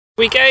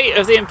Week 8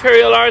 of the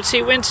Imperial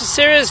RT Winter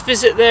Series.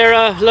 Visit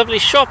their lovely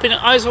shop in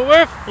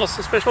Isleworth. Lots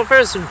of special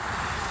offers and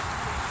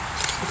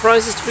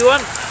prizes to be won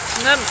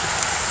from them.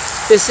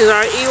 This is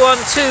our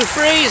E12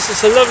 freeze.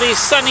 It's a lovely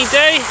sunny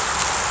day.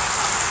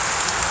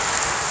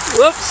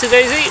 Whoops, a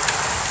daisy.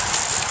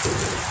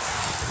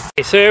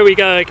 Okay, so here we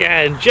go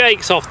again.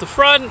 Jake's off the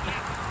front.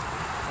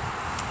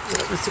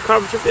 Got Mr.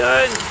 Carpenter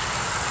behind.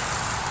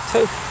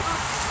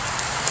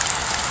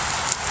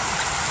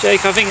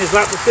 Jake, I think, has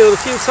lapped the field a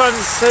few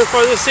times so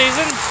far this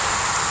season.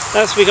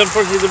 Last week,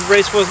 unfortunately, the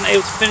race wasn't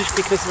able to finish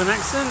because of an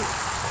accident.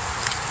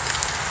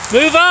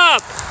 Move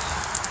up!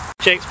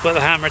 Jake's put the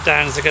hammer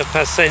down as I go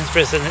past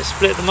Sainsbury's and it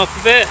split them up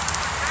a bit.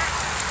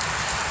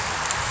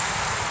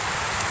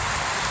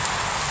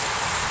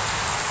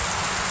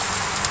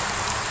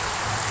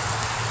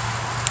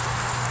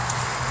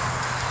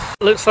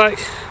 Looks like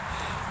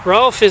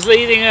Ralph is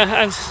leading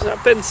and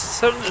Ben,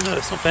 no,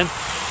 it's not Ben.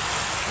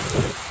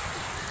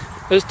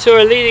 Those two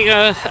are leading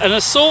an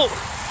assault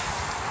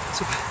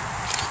to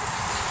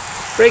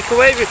break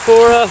away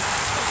before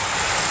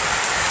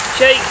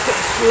Jake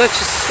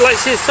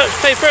lights his touch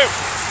paper.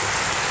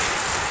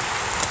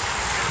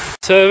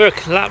 So a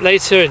lap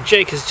later and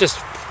Jake has just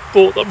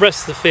brought the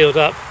rest of the field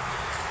up.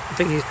 I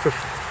think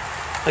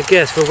I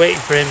guess we're waiting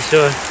for him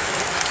to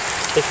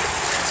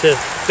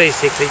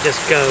basically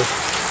just go.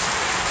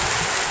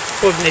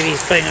 Or maybe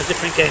he's playing a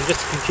different game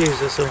just to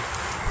confuse us all.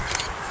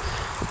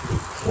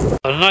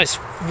 A nice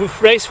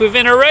race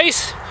within a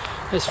race.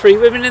 There's 3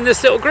 women in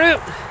this little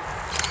group.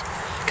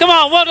 Come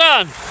on, well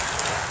done!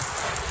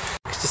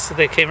 Just as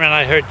they came around,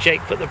 I heard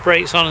Jake put the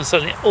brakes on and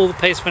suddenly all the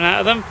pace went out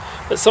of them.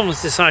 But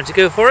someone's decided to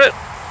go for it.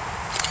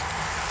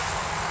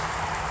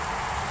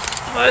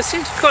 Well, it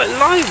seems to be quite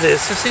live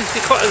this. There seems to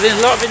be quite a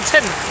lot of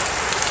intent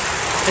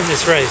in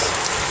this race.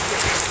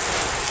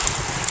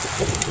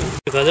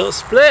 We've got a little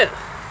split.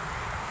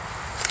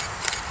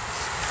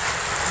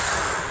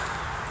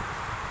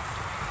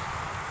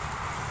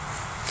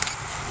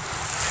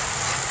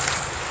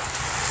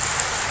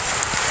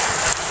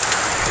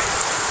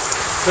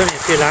 Only a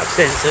few laps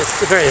in, so it's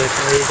very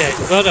early game.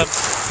 Well done.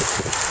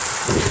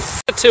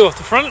 2 off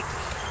the front.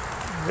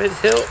 Red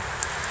Hill.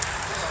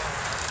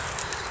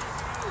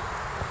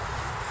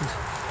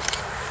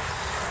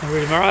 And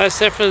Rudy Marias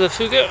there for the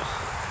Fugit.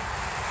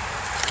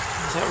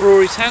 Is that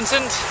Rory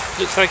Townsend?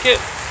 Looks like it.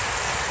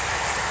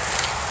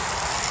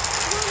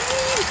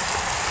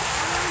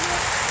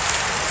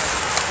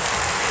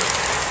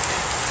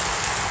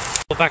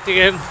 Back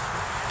again.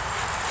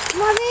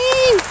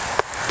 Money!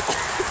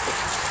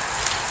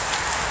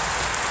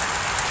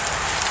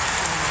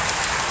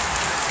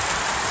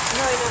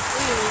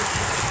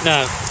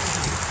 No.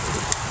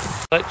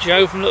 Like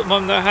Joe from Little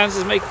Mum No Hands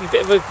is making a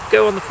bit of a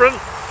go on the front.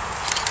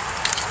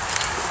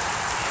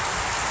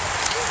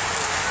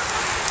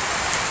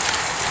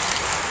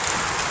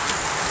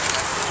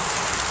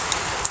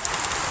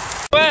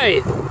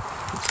 Away!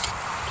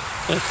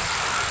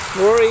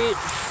 Rory.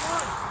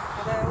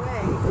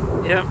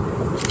 Yeah.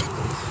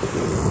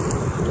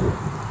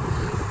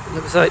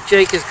 Looks like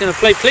Jake is going to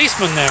play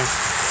policeman now.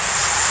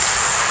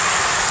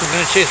 I'm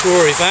going to chase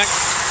Rory back.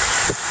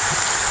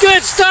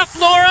 Good stuff,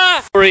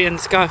 Laura! Rory and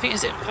Sky, I think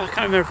I can't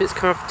remember if it's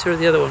Carpenter or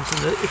the other one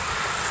from the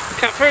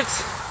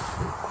Catfords.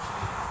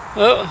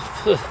 Oh,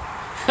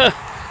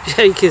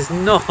 Jake is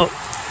not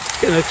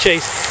going to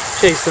chase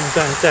them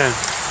down.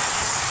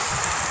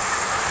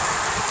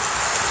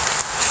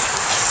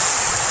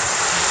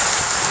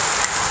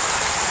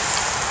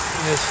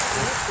 Yes.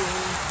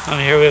 I'm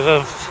here with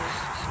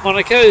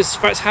Monica, who's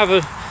about to have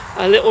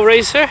a little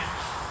racer.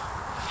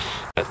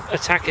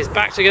 Attack is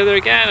back together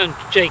again, and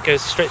Jake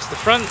goes straight to the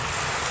front.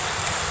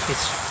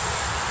 He's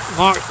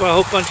marked by a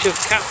whole bunch of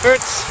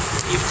Catfords,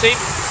 you can see.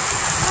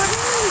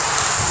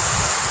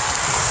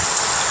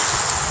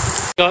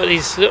 Got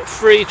these little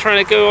 3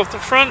 trying to go off the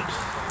front.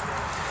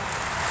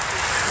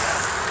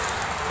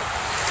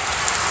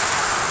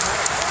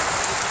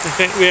 I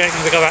think we reckon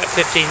we've got about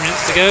 15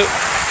 minutes to go.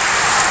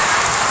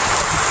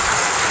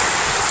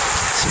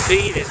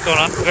 Speed has gone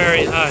up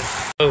very high.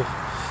 Oh,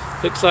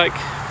 looks like.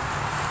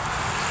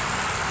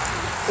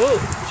 Oh,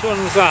 which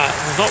one was that?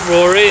 It was not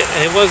Rory,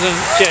 it wasn't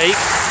Jake.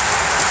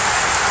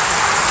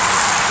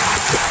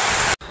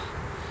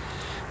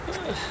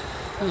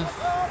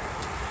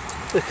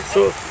 The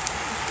sort of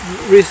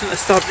recent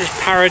established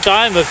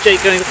paradigm of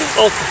Jake going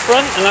off the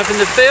front and lapping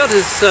the field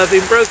has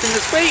been broken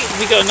this week.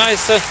 We got a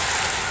nice.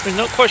 We're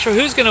not quite sure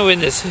who's going to win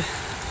this.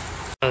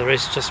 The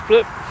race just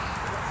split.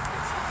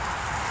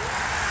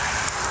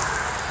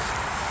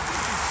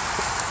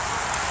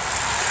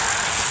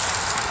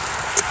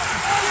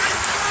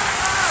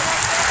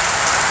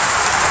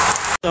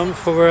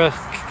 For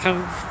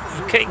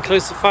getting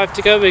close to 5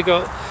 to go, we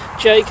got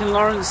Jake and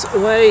Lawrence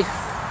away,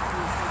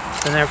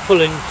 and they're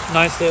pulling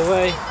nicely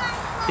away.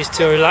 These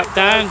 2 are lapped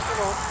down.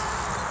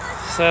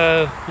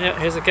 So yeah,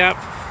 here's a gap.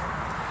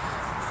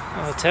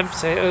 10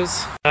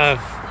 potatoes.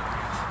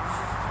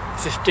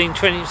 15,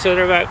 20, so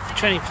they're about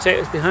 20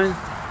 potatoes behind.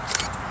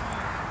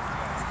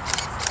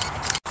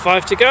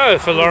 5 to go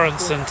for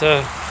Lawrence and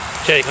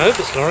Jake, I hope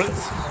it's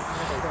Lawrence.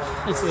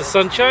 Into the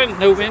sunshine,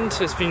 no wind,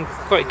 it's been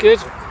quite good.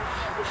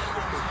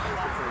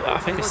 I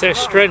think it's their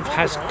strength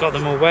has got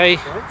them away.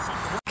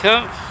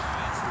 Come.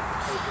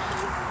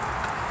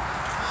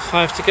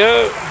 5 to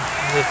go,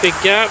 there's a big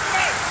gap.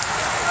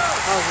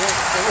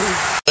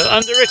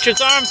 Under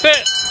Richard's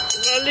armpit,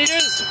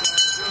 leaders.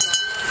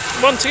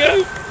 1 to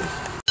go.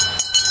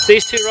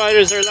 These two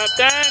riders are lapped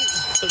down,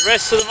 but the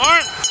rest of them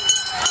aren't.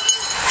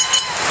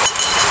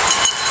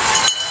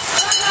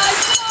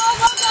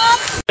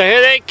 So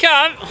here they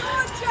come.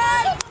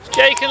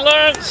 Jake and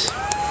Lawrence.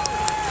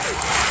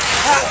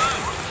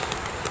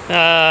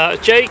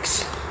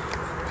 Jake's.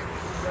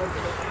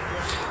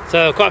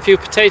 So quite a few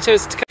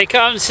potatoes to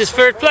come. This is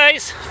 3rd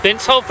place,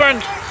 Vince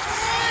Holborn.